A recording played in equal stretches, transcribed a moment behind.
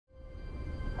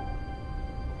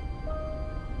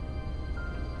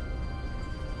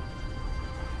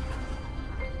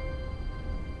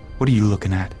What are you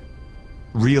looking at?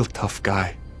 Real tough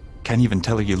guy. Can't even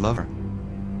tell her you love her.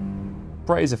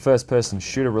 Prey is a first-person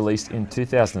shooter released in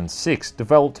 2006,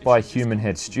 developed by Human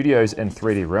Head Studios and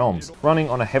 3D Realms,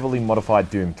 running on a heavily modified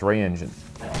Doom 3 engine.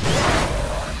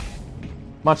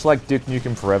 Much like Duke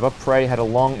Nukem Forever, Prey had a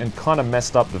long and kinda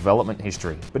messed up development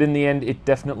history, but in the end it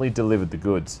definitely delivered the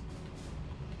goods.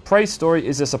 Prey's story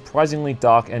is a surprisingly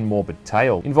dark and morbid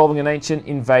tale, involving an ancient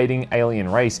invading alien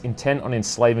race intent on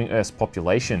enslaving Earth's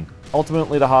population,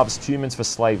 ultimately to harvest humans for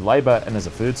slave labor and as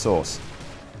a food source.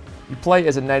 You play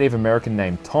as a Native American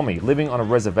named Tommy, living on a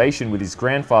reservation with his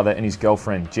grandfather and his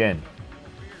girlfriend Jen.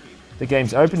 The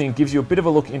game's opening gives you a bit of a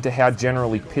look into how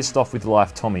generally pissed off with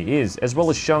life Tommy is, as well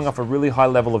as showing off a really high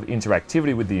level of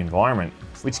interactivity with the environment,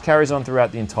 which carries on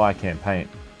throughout the entire campaign.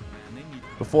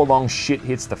 Before long, shit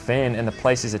hits the fan and the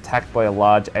place is attacked by a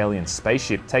large alien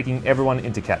spaceship, taking everyone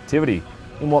into captivity,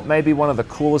 in what may be one of the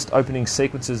coolest opening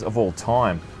sequences of all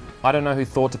time. I don't know who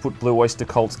thought to put Blue Oyster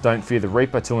Cult's Don't Fear the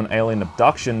Reaper to an alien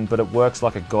abduction, but it works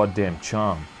like a goddamn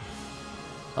charm.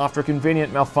 After a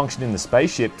convenient malfunction in the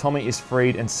spaceship, Tommy is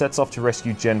freed and sets off to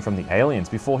rescue Jen from the aliens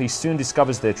before he soon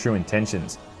discovers their true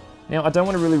intentions. Now, I don't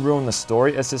want to really ruin the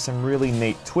story as there's some really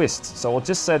neat twists, so I'll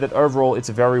just say that overall it's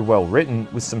very well written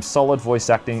with some solid voice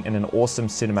acting and an awesome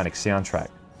cinematic soundtrack.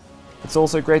 It's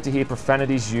also great to hear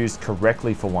profanities used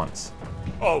correctly for once.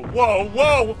 Oh, whoa,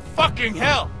 whoa, fucking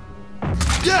hell!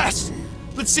 Yes!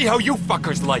 Let's see how you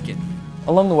fuckers like it.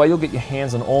 Along the way, you'll get your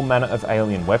hands on all manner of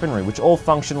alien weaponry, which all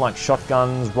function like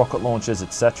shotguns, rocket launchers,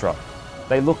 etc.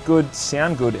 They look good,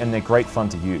 sound good, and they're great fun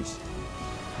to use.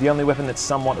 The only weapon that's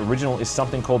somewhat original is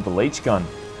something called the leech gun,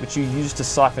 which you use to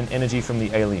siphon energy from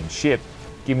the alien ship,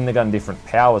 giving the gun different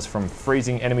powers from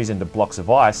freezing enemies into blocks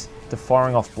of ice to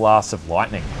firing off blasts of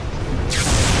lightning.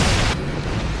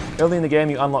 Early in the game,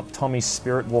 you unlock Tommy's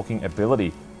spirit walking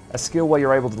ability, a skill where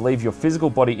you're able to leave your physical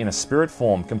body in a spirit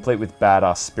form, complete with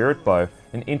badass spirit bow,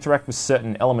 and interact with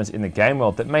certain elements in the game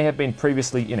world that may have been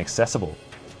previously inaccessible.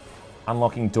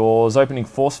 Unlocking doors, opening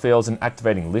force fields, and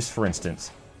activating lifts, for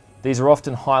instance. These are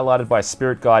often highlighted by a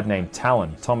spirit guide named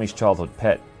Talon, Tommy's childhood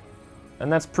pet.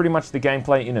 And that's pretty much the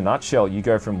gameplay in a nutshell. You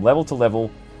go from level to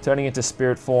level, turning into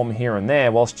spirit form here and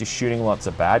there whilst just shooting lots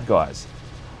of bad guys.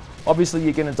 Obviously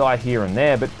you're going to die here and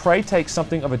there, but Prey takes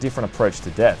something of a different approach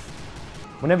to death.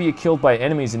 Whenever you're killed by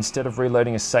enemies, instead of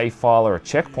reloading a save file or a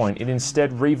checkpoint, it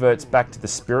instead reverts back to the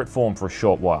spirit form for a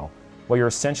short while, where you're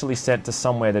essentially sent to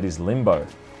somewhere that is limbo.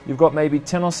 You've got maybe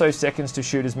 10 or so seconds to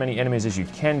shoot as many enemies as you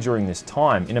can during this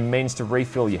time, in a means to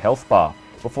refill your health bar,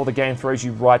 before the game throws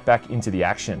you right back into the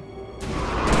action.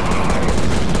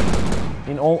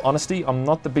 In all honesty, I'm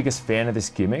not the biggest fan of this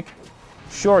gimmick.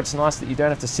 Sure, it's nice that you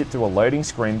don't have to sit through a loading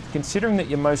screen, but considering that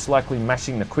you're most likely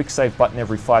mashing the quick save button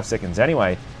every 5 seconds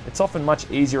anyway, it's often much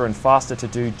easier and faster to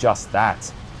do just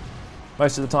that.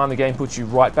 Most of the time the game puts you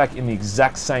right back in the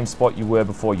exact same spot you were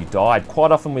before you died,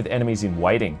 quite often with enemies in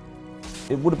waiting.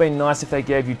 It would have been nice if they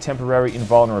gave you temporary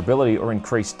invulnerability or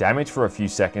increased damage for a few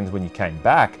seconds when you came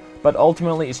back, but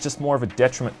ultimately it's just more of a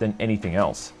detriment than anything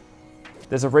else.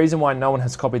 There's a reason why no one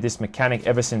has copied this mechanic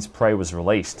ever since Prey was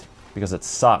released, because it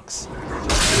sucks.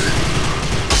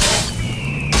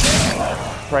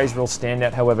 Prey's real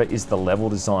standout, however, is the level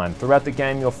design. Throughout the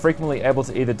game, you're frequently able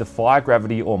to either defy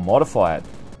gravity or modify it.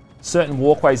 Certain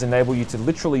walkways enable you to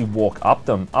literally walk up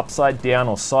them, upside down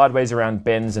or sideways around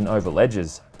bends and over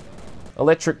ledges.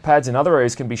 Electric pads in other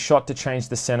areas can be shot to change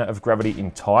the center of gravity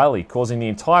entirely, causing the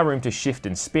entire room to shift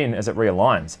and spin as it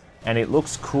realigns, and it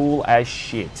looks cool as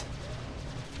shit.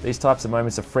 These types of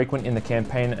moments are frequent in the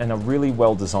campaign and are really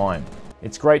well designed.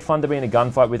 It's great fun to be in a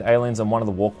gunfight with aliens on one of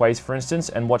the walkways, for instance,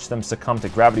 and watch them succumb to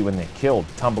gravity when they're killed,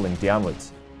 tumbling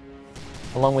downwards.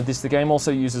 Along with this, the game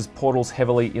also uses portals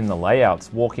heavily in the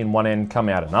layouts, walk in one end, come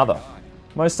out another.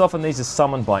 Most often these are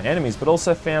summoned by enemies, but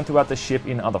also found throughout the ship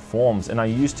in other forms, and are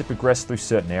used to progress through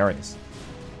certain areas.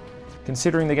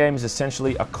 Considering the game is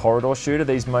essentially a corridor shooter,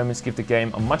 these moments give the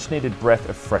game a much needed breath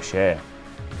of fresh air.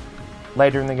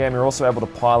 Later in the game, you're also able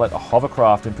to pilot a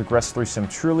hovercraft and progress through some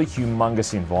truly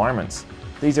humongous environments.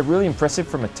 These are really impressive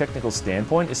from a technical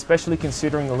standpoint, especially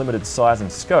considering the limited size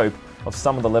and scope of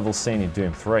some of the levels seen in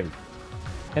Doom 3.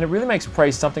 And it really makes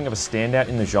Prey something of a standout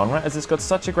in the genre, as it's got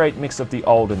such a great mix of the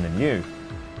old and the new.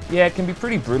 Yeah, it can be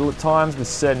pretty brutal at times, with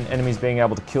certain enemies being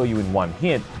able to kill you in one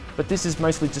hit, but this is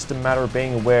mostly just a matter of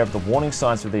being aware of the warning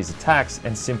signs for these attacks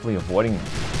and simply avoiding them.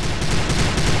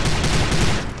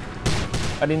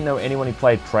 I didn't know anyone who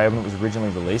played Prey when it was originally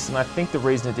released, and I think the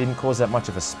reason it didn't cause that much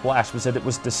of a splash was that it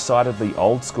was decidedly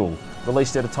old school,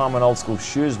 released at a time when old school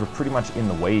shooters were pretty much in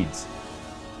the weeds.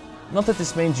 Not that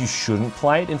this means you shouldn't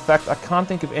play it, in fact I can't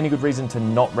think of any good reason to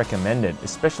not recommend it,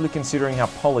 especially considering how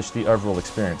polished the overall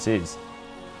experience is.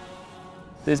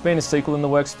 There's been a sequel in the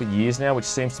works for years now which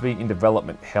seems to be in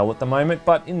development hell at the moment,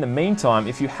 but in the meantime,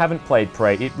 if you haven't played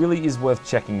Prey, it really is worth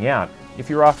checking out if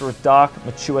you're after a dark,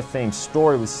 mature themed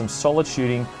story with some solid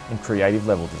shooting and creative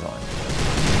level design.